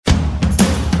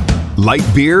Light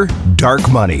beer, dark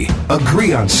money.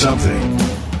 Agree on something.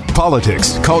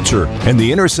 Politics, culture, and the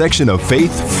intersection of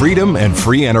faith, freedom, and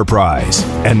free enterprise.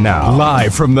 And now,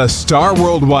 live from the Star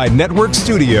Worldwide Network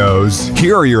studios,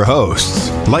 here are your hosts,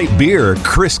 Light Beer,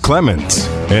 Chris Clements,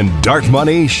 and Dark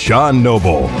Money, Sean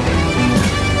Noble.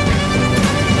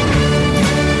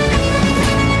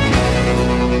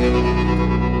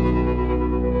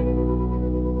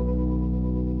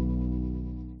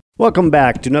 Welcome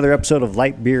back to another episode of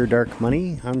Light Beer, Dark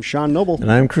Money. I'm Sean Noble.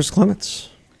 And I'm Chris Clements,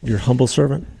 your humble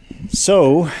servant.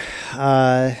 So,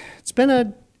 it's been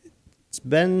an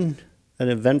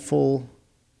eventful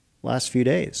last few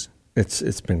days.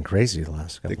 It's been crazy the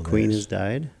last couple of days. The Queen has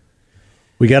died.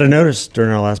 We got a notice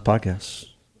during our last podcast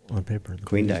on paper. The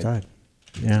Queen died.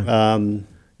 Yeah.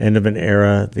 End of an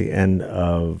era, the end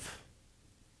of,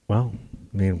 well,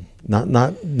 I mean, not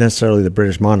necessarily the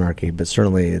British monarchy, but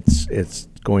certainly it's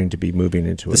going to be moving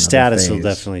into another phase. The status will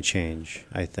definitely change,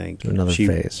 I think. To another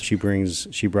phase. She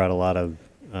brought a lot of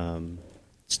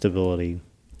stability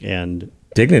and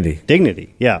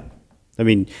dignity, yeah. I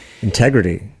mean,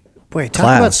 integrity. Boy,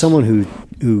 talk about someone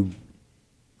who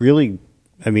really,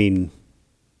 I mean,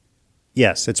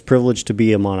 yes, it's privileged to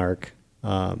be a monarch,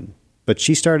 but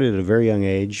she started at a very young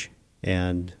age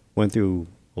and went through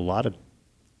a lot of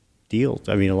deals.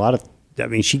 I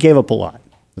mean, she gave up a lot.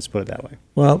 Let's put it that way.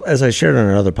 Well, as I shared on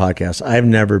another podcast, I've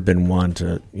never been one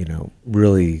to,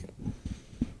 really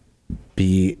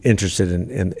be interested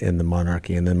in the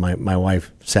monarchy. And then my wife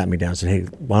sat me down and said, "Hey,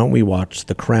 why don't we watch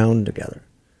The Crown together?"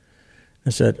 I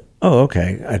said, "Oh,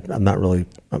 okay.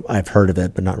 I've heard of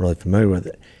it, but not really familiar with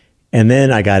it." And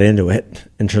then I got into it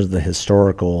in terms of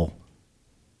the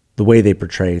way they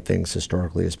portray things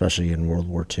historically, especially in World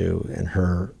War II, and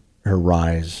her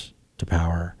rise to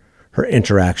power, her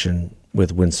interaction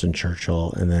with Winston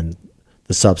Churchill, and then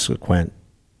the subsequent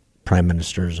prime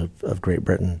ministers of Great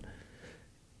Britain.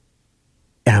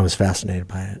 And I was fascinated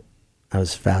by it. I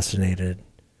was fascinated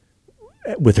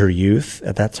with her youth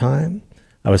at that time.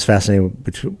 I was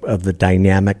fascinated of the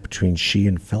dynamic between she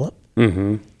and Philip,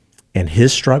 and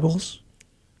his struggles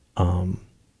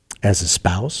as a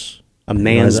spouse. A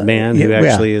man's man who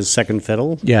actually is second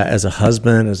fiddle. Yeah, as a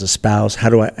husband, as a spouse.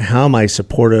 How am I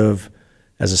supportive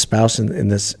as a spouse in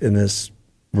this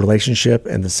relationship,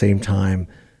 and at the same time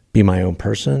be my own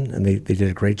person? And they did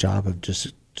a great job of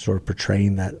just sort of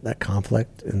portraying that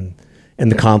conflict and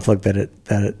the conflict that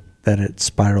it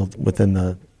spiraled within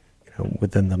the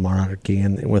monarchy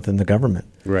and within the government.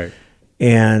 Right.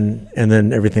 And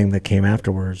then everything that came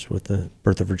afterwards with the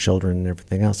birth of her children and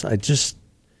everything else. I just,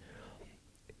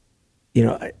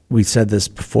 we said this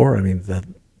before. I mean, the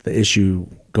issue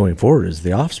going forward is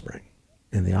the offspring.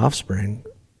 And the offspring,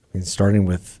 I mean, starting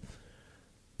with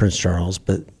Prince Charles,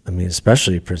 but I mean,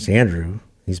 especially Prince Andrew,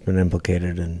 he's been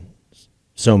implicated in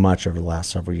so much over the last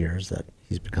several years that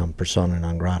he's become persona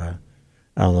non grata.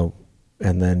 I don't know.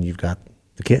 And then you've got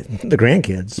the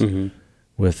grandkids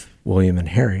with William and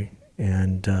Harry,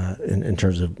 and in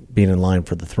terms of being in line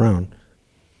for the throne.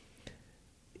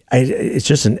 It's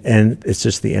just an end. It's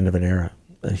just the end of an era,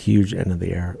 a huge end of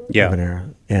the era. Yeah. Of an era.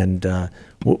 And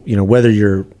whether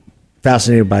you're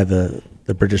fascinated by the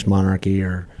British monarchy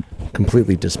or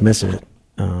completely dismiss it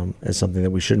as something that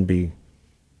we shouldn't be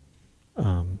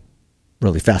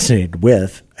really fascinated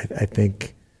with, I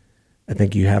think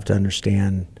you have to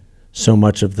understand so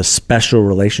much of the special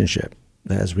relationship,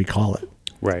 as we call it,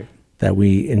 right, that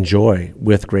we enjoy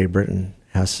with Great Britain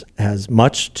has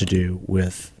much to do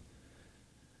with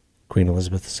Queen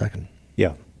Elizabeth II.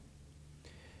 Yeah.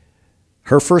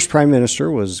 Her first prime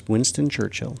minister was Winston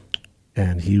Churchill.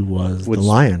 And he was the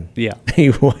lion. Yeah.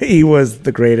 He was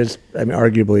the greatest, I mean,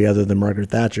 arguably, other than Margaret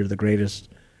Thatcher, the greatest.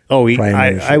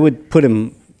 I would put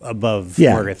him above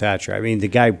Margaret Thatcher. I mean, the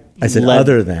guy. I said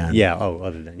other than. Yeah. Oh,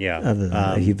 other than. Yeah. Other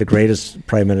than he's the greatest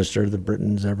prime minister that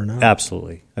Britain's ever known.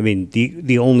 Absolutely. I mean,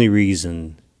 the only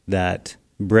reason that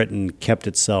Britain kept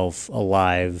itself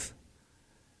alive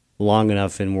long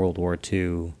enough in World War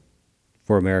II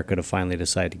for America to finally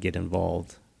decide to get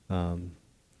involved, and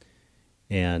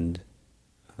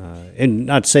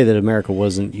not to say that America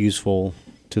wasn't useful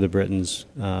to the Britons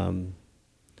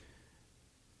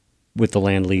with the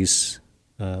Lend-Lease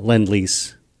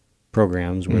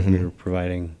programs where we were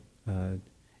providing.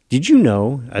 Did you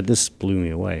know, this blew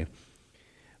me away,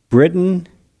 Britain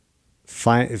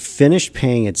finished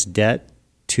paying its debt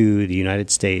to the United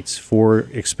States for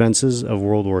expenses of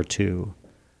World War II,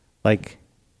 like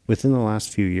within the last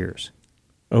few years.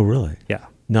 Oh, really? Yeah.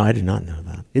 No, I did not know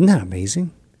that. Isn't that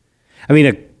amazing? I mean,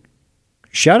 a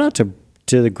shout out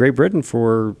to the Great Britain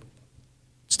for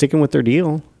sticking with their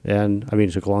deal. And I mean,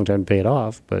 it took a long time to pay it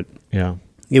off, but yeah,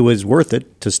 it was worth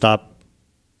it to stop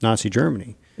Nazi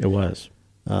Germany. It was.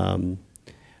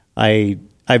 I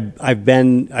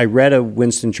read a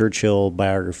Winston Churchill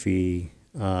biography,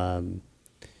 and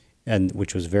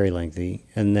which was very lengthy,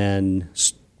 and then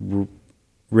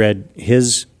read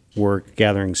his work,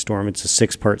 Gathering Storm. It's a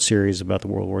 6-part series about the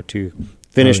World War II.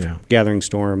 Finished Gathering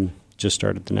Storm, just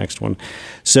started the next one.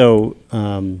 So,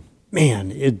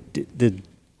 man,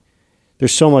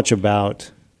 there's so much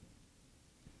about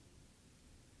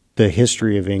the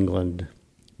history of England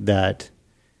that,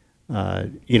 prior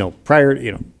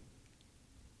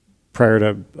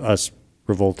to us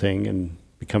revolting and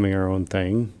becoming our own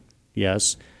thing,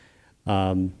 yes,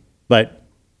 but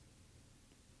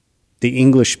the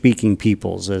English-speaking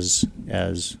peoples,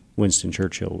 as Winston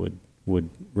Churchill would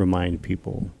remind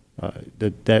people,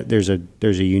 that there's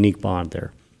a unique bond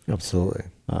there. Absolutely.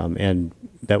 And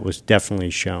that was definitely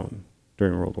shown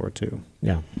during World War II.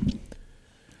 Yeah.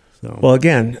 So. Well,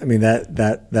 again, I mean,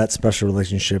 that special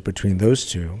relationship between those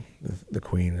two, the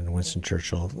Queen and Winston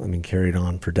Churchill, I mean, carried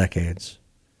on for decades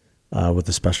with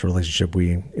the special relationship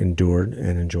we endured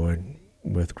and enjoyed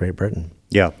with Great Britain.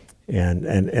 Yeah.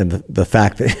 And the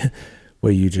fact that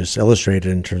what you just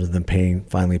illustrated in terms of them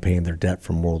finally paying their debt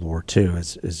from World War II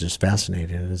is just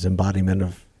fascinating. It is embodiment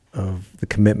of the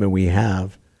commitment we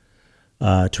have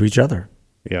to each other.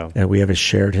 Yeah. And we have a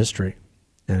shared history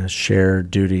and a shared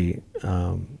duty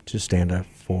to stand up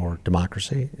for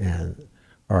democracy and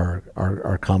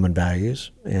our common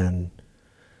values and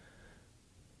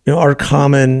our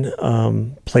common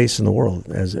place in the world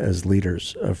as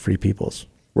leaders of free peoples.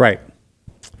 Right.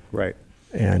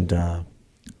 And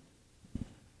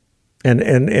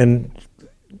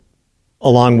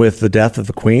along with the death of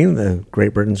the Queen,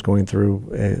 Great Britain's going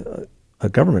through a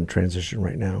government transition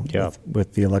right now. Yeah.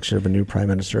 With the election of a new prime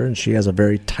minister, and she has a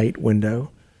very tight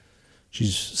window.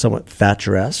 She's somewhat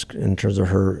Thatcher-esque in terms of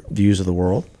her views of the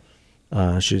world.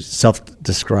 She's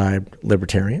self-described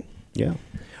libertarian. Yeah.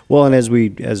 Well, and as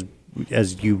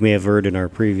you may have heard in our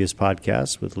previous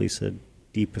podcast with Lisa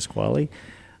DePasquale,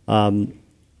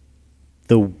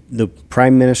 the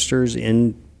prime ministers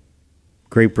in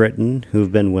Great Britain who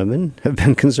have been women have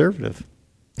been conservative.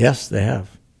 Yes, they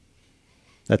have.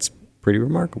 That's pretty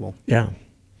remarkable. Yeah.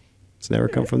 It's never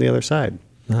come from the other side.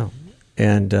 No.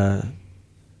 And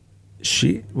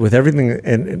she, with everything,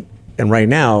 and right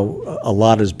now, a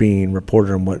lot is being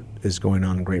reported on what is going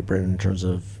on in Great Britain in terms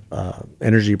of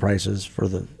energy prices for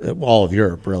all of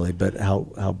Europe, really, but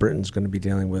how Britain's going to be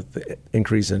dealing with the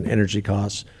increase in energy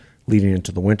costs leading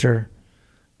into the winter.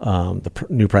 The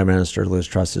new Prime Minister, Liz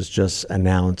Truss, has just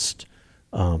announced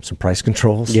some price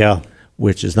controls,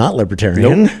 which is not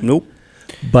libertarian. Nope.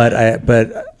 But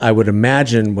I would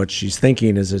imagine what she's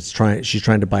thinking is she's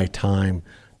trying to buy time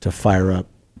to fire up,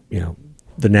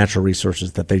 the natural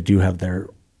resources that they do have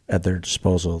at their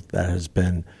disposal that has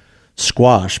been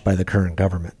squashed by the current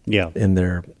government. Yeah. In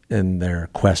their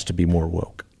quest to be more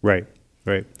woke. Right.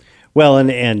 Well,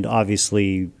 and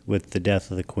obviously with the death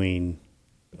of the Queen,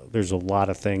 there's a lot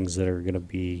of things that are going to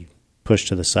be pushed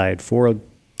to the side for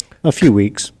a few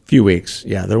weeks.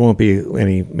 Yeah. There won't be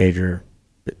any major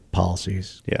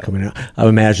policies coming out. I would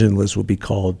imagine Liz will be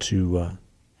called to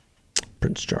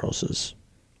Prince Charles's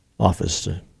office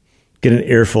to get an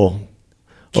earful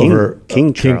over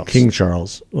King Charles. King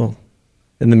Charles. Well,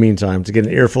 in the meantime, to get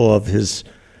an earful of his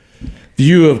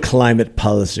view of climate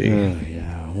policy.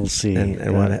 Yeah, we'll see.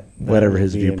 And whatever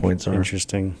his viewpoints are.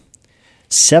 Interesting.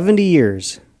 70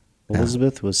 years.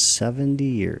 Elizabeth was 70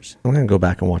 years. I'm going to go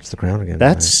back and watch The Crown again.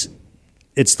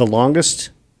 It's the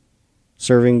longest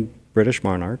serving British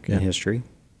monarch in history.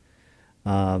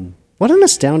 What an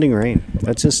astounding reign.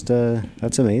 That's just,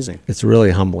 that's amazing. It's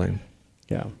really humbling.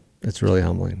 Yeah. It's really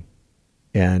humbling.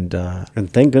 And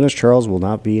thank goodness Charles will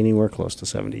not be anywhere close to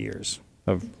 70 years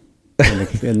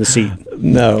in the seat.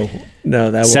 No,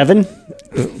 that 7?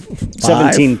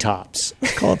 17 tops.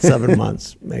 Call it 7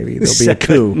 months. Maybe there'll be a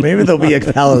coup. Maybe there'll be a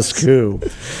palace coup.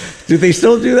 Do they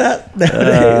still do that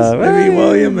nowadays? Maybe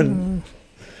William and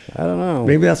I don't know.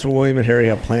 Maybe that's what William and Harry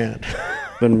have planned.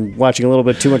 Been watching a little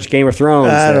bit too much Game of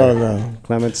Thrones. I don't know,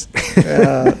 Clements.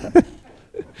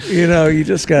 You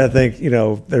just got to think.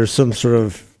 There's some sort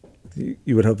of.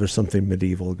 You would hope there's something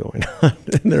medieval going on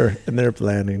in their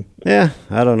planning. Yeah,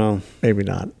 I don't know. Maybe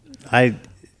not.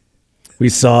 We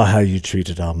saw how you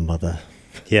treated our mother.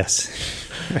 Yes.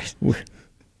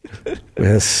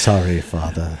 We're sorry,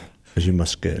 Father, but you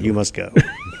must go. You must go.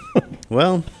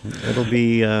 Well, it'll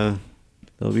be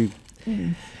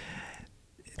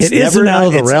It isn't out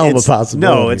of the realm of possibilities.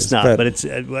 No, it's not. But it's.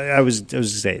 I was going to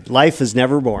say, life is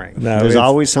never boring. No, There's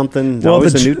always something. There's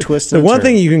always a new twist. The and one turn.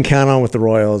 thing you can count on with the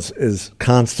Royals is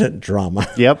constant drama.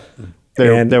 Yep.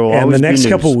 There will and always the next be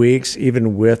news. couple of weeks,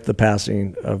 even with the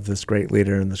passing of this great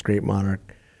leader and this great monarch,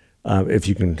 if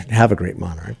you can have a great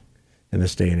monarch in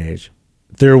this day and age,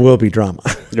 there will be drama.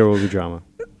 There will be drama.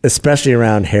 Especially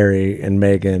around Harry and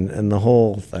Meghan and the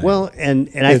whole thing. Well, and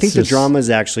I think the drama is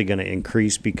actually going to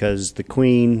increase because the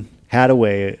Queen had a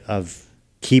way of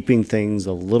keeping things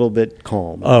a little bit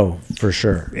calm. Oh, for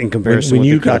sure. In comparison, when with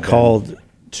you the got Queen. called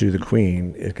to the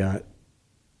Queen, it got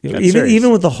serious.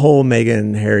 even with the whole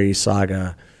Meghan Harry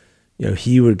saga.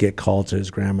 He would get called to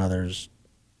his grandmother's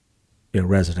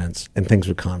residence, and things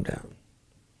would calm down.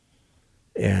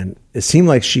 And it seemed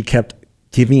like she kept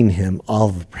giving him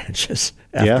olive branches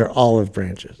after olive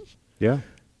branches. Yeah.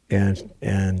 And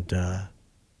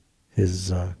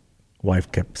his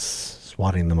wife kept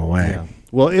swatting them away. Yeah.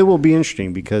 Well, it will be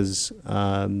interesting because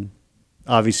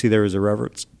obviously there was a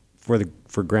reverence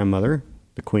for grandmother,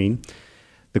 the Queen.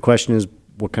 The question is,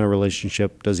 what kind of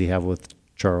relationship does he have with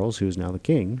Charles, who is now the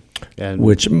king? And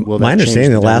which, will that my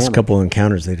understanding, change the last dynamic? couple of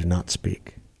encounters, they did not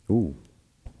speak. Ooh.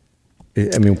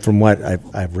 I mean, from what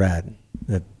I've read,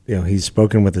 that he's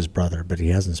spoken with his brother, but he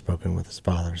hasn't spoken with his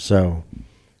father. So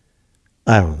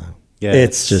I don't know. Yeah,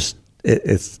 it's just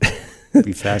it's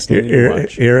be fascinating to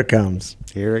watch. Here it comes.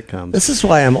 Here it comes. This is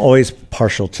why I'm always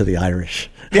partial to the Irish.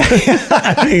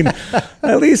 I mean,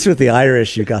 at least with the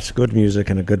Irish, you got good music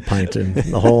and a good pint and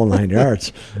the whole 9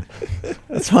 yards.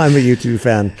 That's why I'm a U2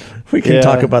 fan. We can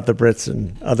talk about the Brits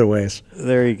in other ways.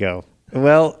 There you go.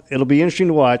 Well, it'll be interesting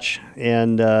to watch,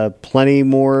 and plenty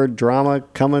more drama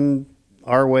coming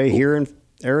our way here in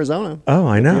Arizona. Oh,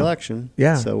 I know. The election.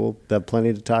 Yeah. So we'll have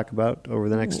plenty to talk about over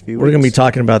the next few weeks. We're going to be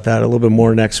talking about that a little bit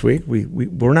more next week.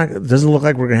 We're not. It doesn't look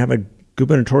like we're going to have a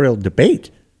gubernatorial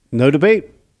debate. No debate.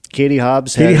 Katie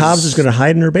Hobbs is going to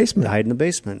hide in her basement. Hide in the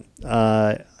basement.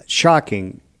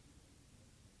 Shocking.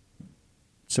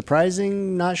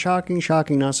 Surprising, not shocking.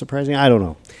 Shocking, not surprising. I don't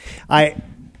know.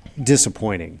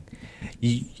 Disappointing.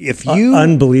 If you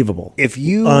unbelievable. If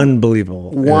you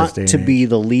unbelievable want to be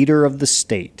the leader of the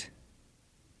state,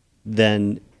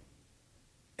 then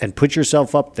and put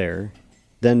yourself up there,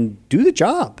 then do the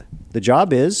job. The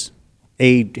job is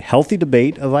a healthy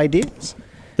debate of ideas.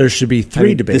 There should be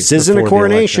three debates. This isn't a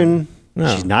coronation.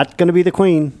 No. She's not going to be the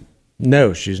queen.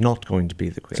 No, she's not going to be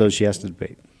the queen. So she has to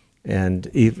debate. And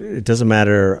it doesn't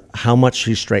matter how much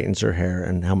she straightens her hair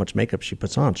and how much makeup she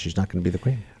puts on. She's not going to be the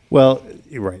queen. Well,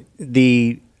 you're right.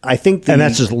 And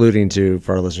that's just alluding to,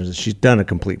 for our listeners, she's done a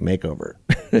complete makeover.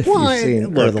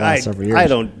 Over the last several years. I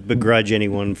don't begrudge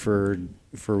anyone for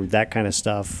that kind of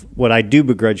stuff. What I do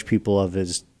begrudge people of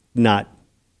is not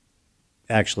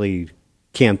actually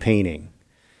campaigning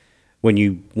when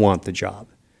you want the job.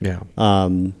 Yeah.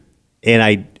 And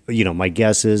my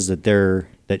guess is that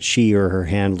she or her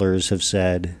handlers have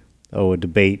said, a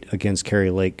debate against Kari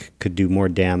Lake could do more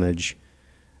damage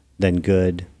than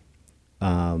good.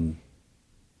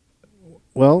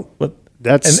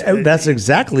 That's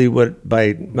exactly what,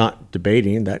 by not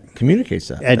debating, that communicates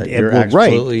that you're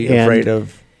absolutely afraid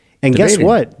of. And debating. guess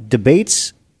what?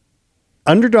 Debates,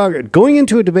 going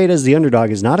into a debate as the underdog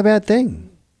is not a bad thing.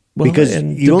 Because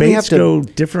you only have to go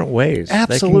different ways.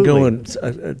 Absolutely. They can go in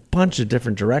a bunch of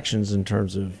different directions in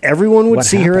terms of everyone would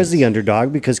see her as the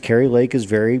underdog because Kari Lake is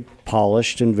very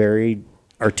polished and very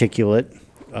articulate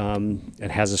and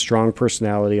has a strong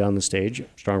personality on the stage,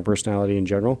 strong personality in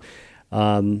general.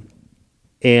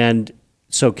 And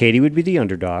so Katie would be the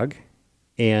underdog,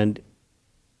 and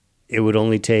it would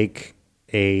only take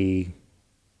a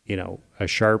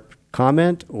sharp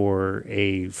comment or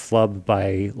a flub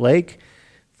by Lake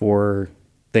for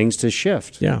things to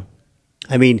shift. Yeah.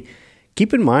 I mean,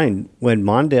 keep in mind, when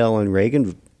Mondale and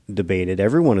Reagan debated,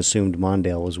 everyone assumed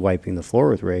Mondale was wiping the floor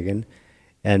with Reagan.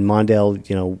 And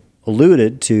Mondale,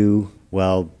 alluded to,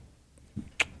 my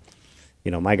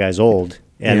guy's old.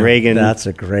 And Reagan... That's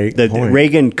a great point.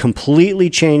 Reagan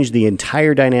completely changed the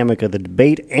entire dynamic of the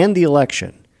debate and the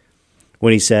election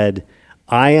when he said,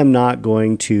 I am not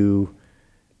going to...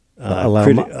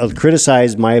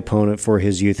 criticize my opponent for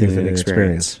his youth and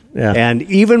inexperience. Yeah. And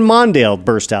even Mondale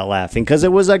burst out laughing because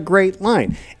it was a great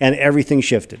line and everything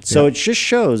shifted. So it just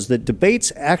shows that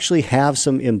debates actually have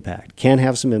some impact, can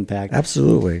have some impact.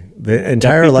 Absolutely. The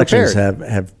entire elections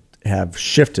have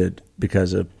shifted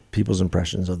because of people's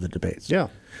impressions of the debates. Yeah.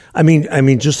 I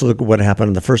mean, just look at what happened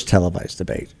in the first televised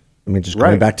debate. I mean, just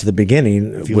going Right. back to the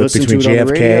beginning, If you listened to between it on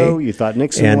the JFK, radio, you thought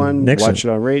Nixon and won. Nixon. Watch it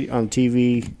on radio, on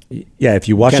TV. Yeah, if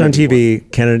you watch it on Kennedy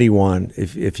TV, Kennedy won.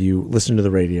 If you listen to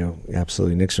the radio,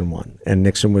 absolutely Nixon won. And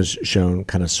Nixon was shown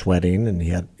kind of sweating, and he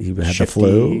had the Shifty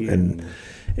flu,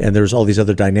 and there was all these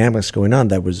other dynamics going on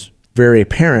that was very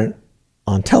apparent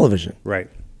on television, Right.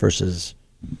 versus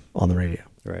on the radio.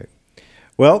 Right.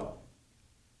 Well,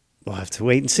 we'll have to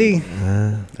wait and see.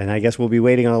 And I guess we'll be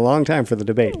waiting on a long time for the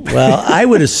debate. Well, I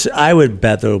would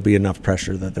bet there will be enough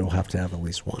pressure that they'll have to have at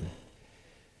least one.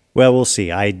 Well, we'll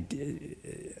see. I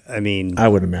mean, I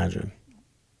would imagine.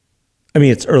 I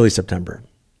mean, it's early September.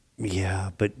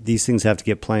 yeah, but these things have to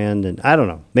get planned, and I don't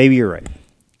know. Maybe you're right.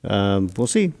 We'll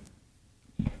see.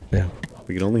 Yeah,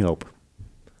 We can only hope.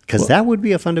 Because that would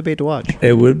be a fun debate to watch.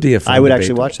 it would be a fun I would debate.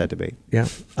 actually watch that debate. Yeah,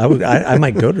 I would. I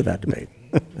might go to that debate.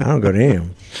 I don't go to any of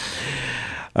them.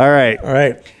 All right. All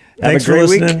right. Have Thanks a great for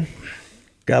week. listening.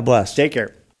 God bless. Take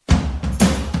care.